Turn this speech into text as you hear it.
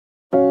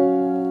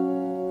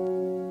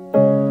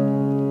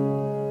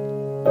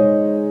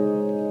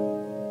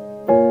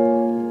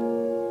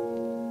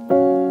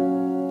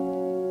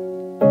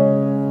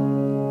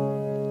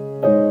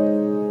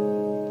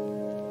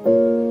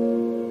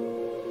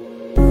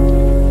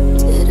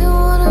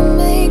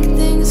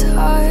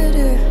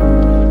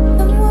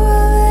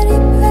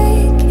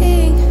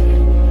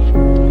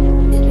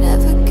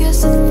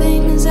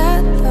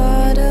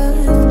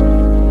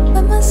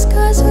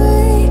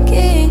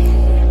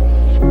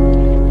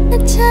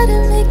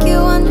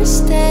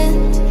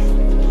understand.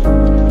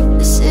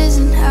 This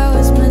isn't how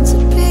it's meant to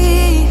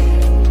be.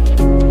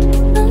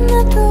 I'm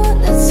not the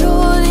one that's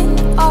holding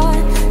on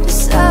to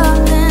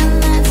something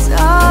that's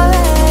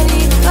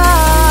already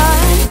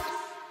gone.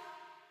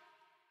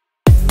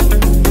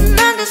 And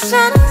I'm just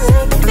trying to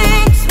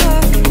make things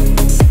work.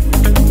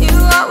 You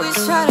always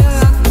try to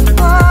rock the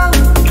boat.